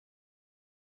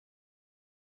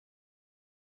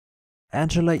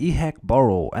Angela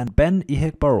Ehack-Burrow and Ben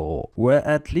Ehack-Burrow were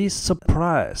at least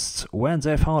surprised when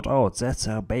they found out that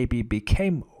their baby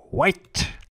became white.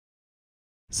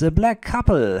 The black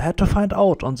couple had to find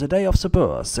out on the day of the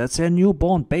birth that their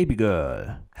newborn baby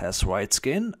girl has white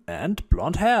skin and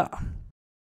blonde hair.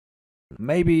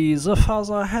 Maybe the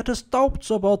father had his doubts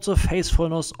about the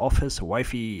faithfulness of his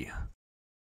wifey.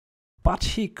 But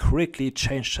he quickly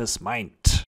changed his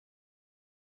mind.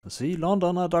 The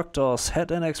Londoner doctors had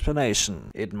an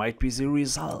explanation. It might be the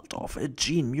result of a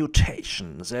gene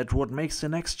mutation that would make the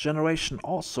next generation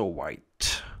also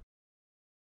white.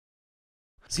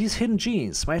 These hidden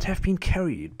genes might have been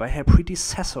carried by her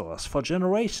predecessors for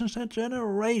generations and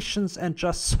generations and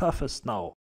just surfaced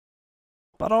now.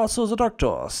 But also the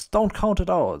doctors don't count it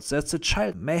out that the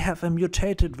child may have a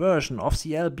mutated version of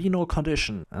the albino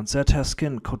condition and that her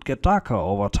skin could get darker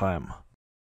over time.